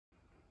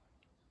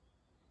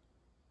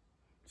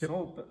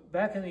So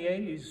back in the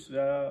 80s,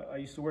 I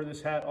used to wear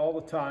this hat all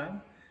the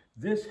time.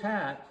 This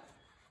hat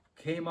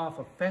came off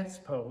a fence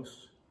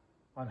post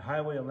on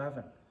Highway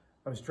 11.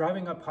 I was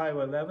driving up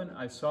Highway 11,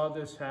 I saw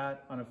this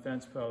hat on a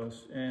fence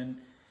post, and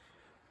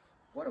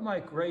one of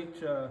my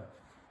great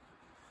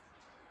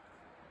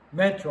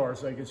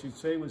mentors, I guess you'd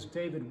say, was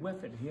David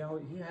Whiffin. He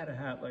had a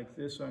hat like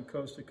this on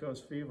Coast to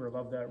Coast Fever. I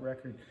love that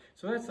record.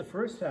 So that's the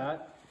first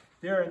hat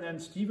there, and then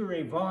Stevie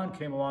Ray Vaughan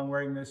came along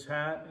wearing this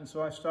hat, and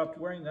so I stopped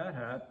wearing that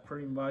hat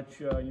pretty much,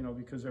 you know,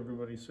 because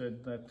everybody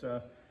said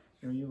that,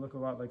 you know, you look a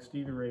lot like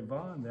Stevie Ray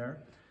Vaughan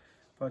there.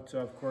 But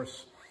of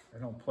course, I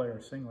don't play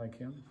or sing like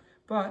him.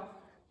 But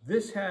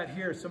this hat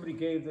here, somebody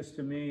gave this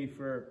to me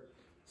for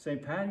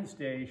St. PaTT's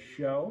Day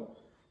show,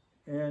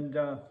 and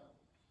I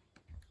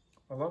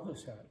love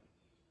this hat.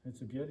 It's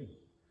a beauty.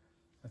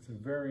 That's a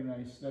very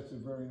nice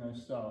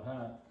style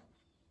hat,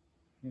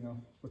 you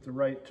know, with the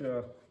right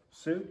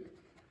suit.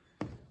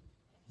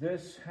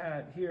 This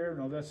hat here,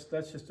 no,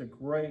 that's just a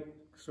great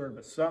sort of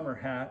a summer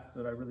hat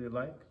that I really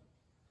like.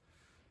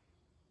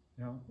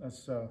 You know,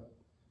 that's a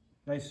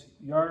nice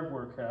yard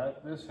work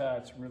hat. This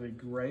hat's really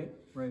great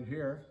right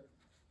here.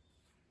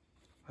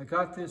 I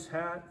got this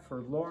hat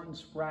for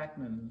Lawrence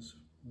Brackman's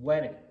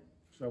wedding.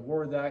 So I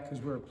wore that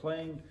because we were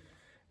playing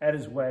at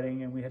his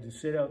wedding and we had to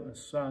sit out in the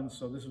sun.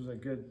 So this was a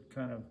good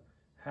kind of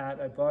hat.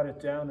 I bought it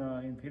down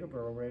in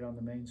Peterborough, right on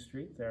the main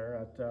street there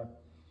at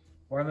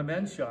one of the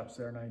men's shops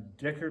there. And I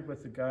dickered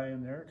with the guy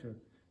in there to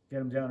get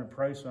him down in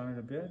price on it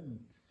a bit. And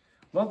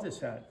love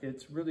this hat.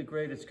 It's really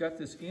great. It's got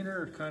this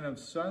inner kind of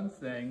sun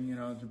thing, you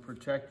know, to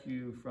protect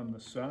you from the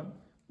sun.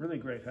 Really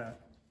great hat.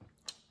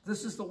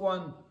 This is the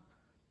one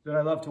that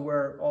I love to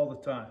wear all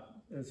the time.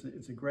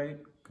 It's a great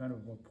kind of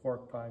a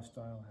pork pie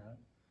style hat.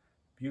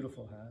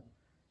 Beautiful hat.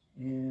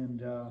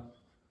 And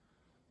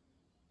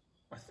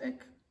I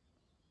think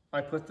I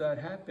put that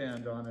hat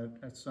band on it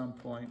at some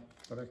point,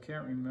 but I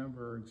can't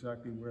remember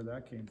exactly where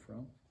that came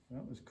from.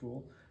 That was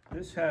cool.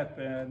 This hat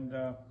band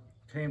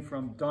came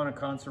from Donna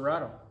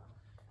Conserato.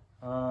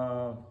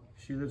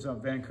 She lives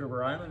on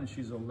Vancouver Island, and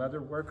she's a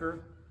leather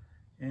worker,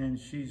 and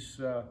she's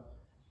a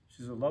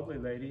lovely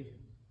lady,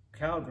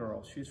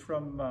 cowgirl. She's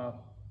from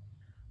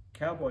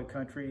cowboy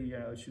country.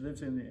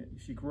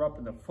 She grew up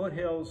in the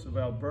foothills of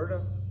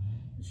Alberta,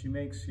 and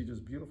she does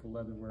beautiful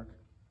leather work.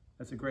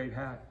 That's a great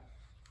hat.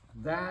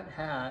 That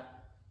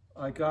hat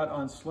I got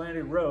on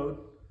Slanted Road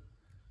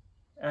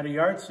at a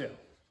yard sale.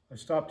 I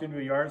stopped into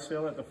a yard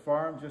sale at the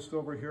farm just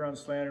over here on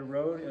Slanted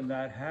Road, and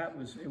that hat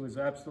it was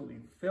absolutely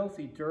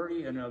filthy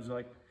dirty, and I was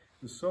like,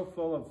 it was so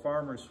full of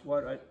farmer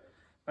sweat.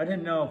 I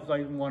didn't know if I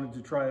even wanted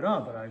to try it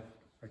on, but I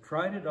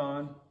tried it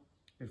on.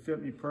 It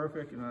fit me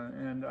perfect,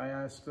 and I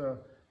asked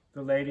the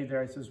lady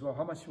there, I says, well,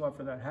 how much do you want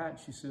for that hat? And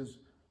she says,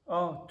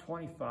 oh,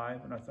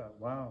 25. And I thought,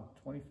 wow,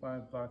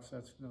 25 bucks,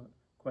 that's not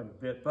quite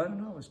a bit. But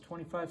no, it was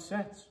 25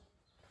 cents.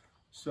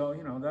 So,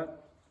 you know,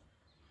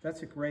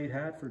 that's a great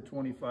hat for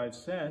 25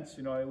 cents.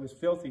 You know, it was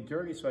filthy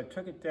dirty, so I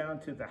took it down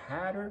to the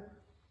Hatter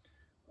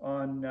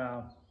on,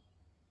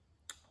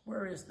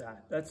 where is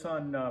that? That's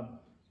on,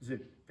 is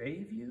it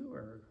Bayview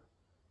or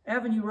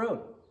Avenue Road?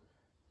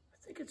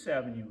 I think it's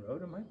Avenue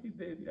Road. It might be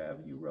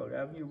Avenue Road.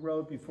 Avenue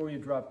Road before you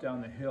drop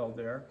down the hill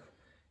there.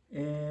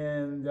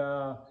 And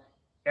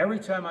every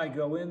time I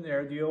go in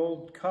there, the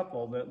old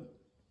couple that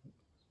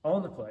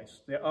own the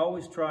place, they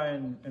always try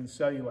and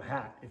sell you a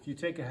hat. If you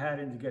take a hat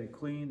in to get it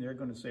clean, they're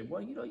going to say,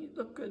 well, you know, you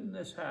look good in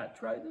this hat.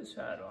 Try this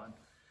hat on.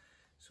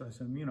 So I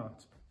said, you know,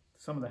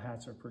 some of the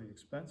hats are pretty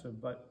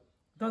expensive, but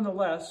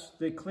nonetheless,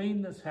 they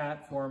cleaned this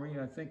hat for me.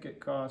 I think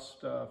it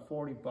cost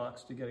 40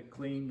 bucks to get it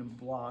cleaned and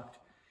blocked.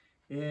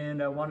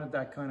 And I wanted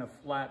that kind of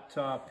flat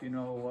top, you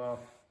know,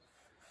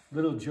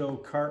 Little Joe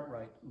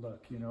Cartwright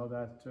look, you know,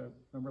 that,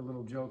 remember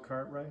Little Joe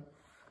Cartwright?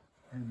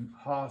 And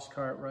Hoss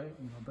Cartwright,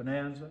 you know,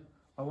 Bonanza.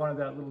 I wanted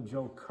that Little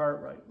Joe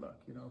Cartwright look,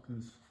 you know,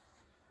 because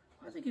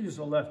I think he was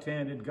a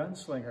left-handed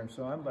gunslinger,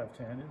 so I'm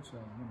left-handed, so,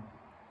 you know,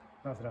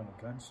 not that I'm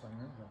a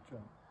gunslinger,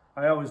 but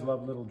I always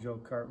loved Little Joe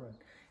Cartwright.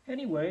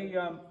 Anyway,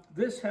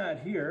 this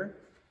hat here,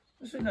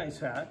 this is a nice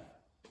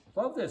hat.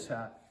 Love this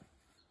hat.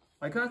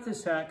 I got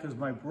this hat because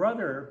my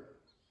brother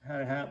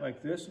had a hat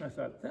like this, and I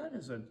thought, that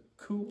is a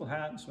cool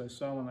hat, and so I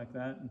saw one like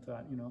that and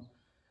thought, you know,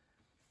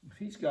 if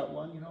he's got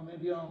one, you know,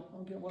 maybe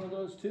I'll get one of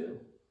those too.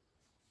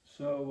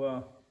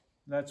 So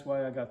that's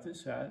why I got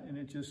this hat, and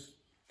it just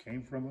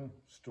came from a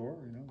store,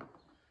 you know.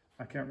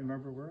 I can't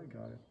remember where I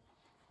got it.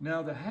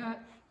 Now the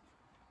hat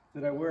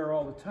that I wear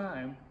all the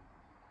time,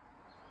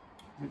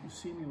 that you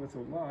see me with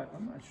a lot,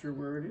 I'm not sure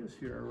where it is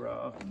here.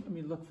 Let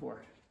me look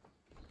for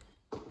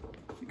it.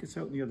 I think it's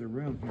out in the other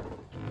room here.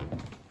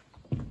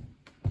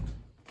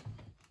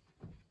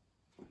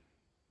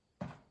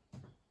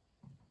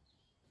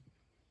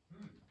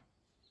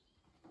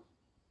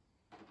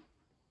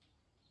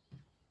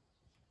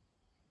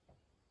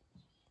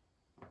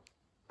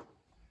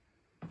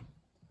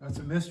 That's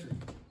a mystery,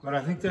 but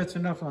I think that's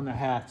enough on the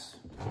hats.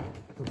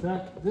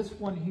 But this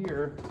one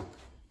here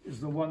is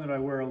the one that I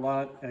wear a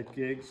lot at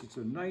gigs. It's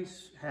a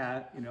nice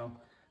hat, you know.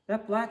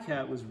 That black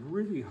hat was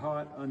really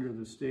hot under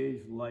the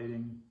stage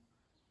lighting,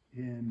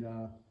 and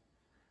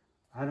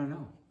I don't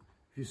know.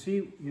 If you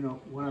see, you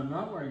know, when I'm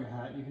not wearing a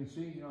hat, you can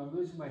see, you know, I'm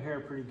losing my hair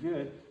pretty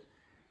good.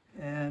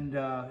 And,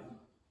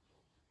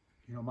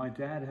 you know, my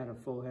dad had a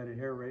full head of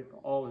hair right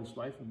all his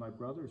life, and my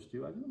brothers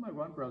do. I think my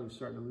one brother's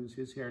starting to lose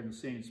his hair in the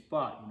same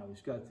spot. You know,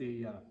 he's got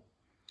the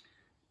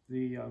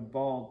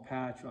bald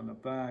patch on the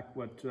back,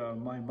 what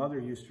my mother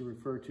used to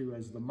refer to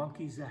as the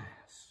monkey's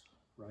ass,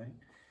 right?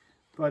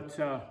 But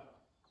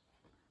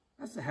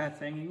that's the hat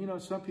thing. And, you know,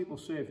 some people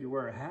say if you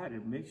wear a hat,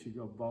 it makes you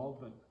go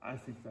bald, but I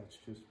think that's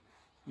just,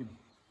 you know,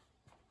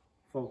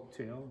 folk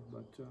tale.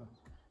 But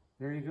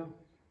there you go.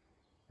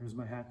 There's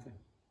my hat thing.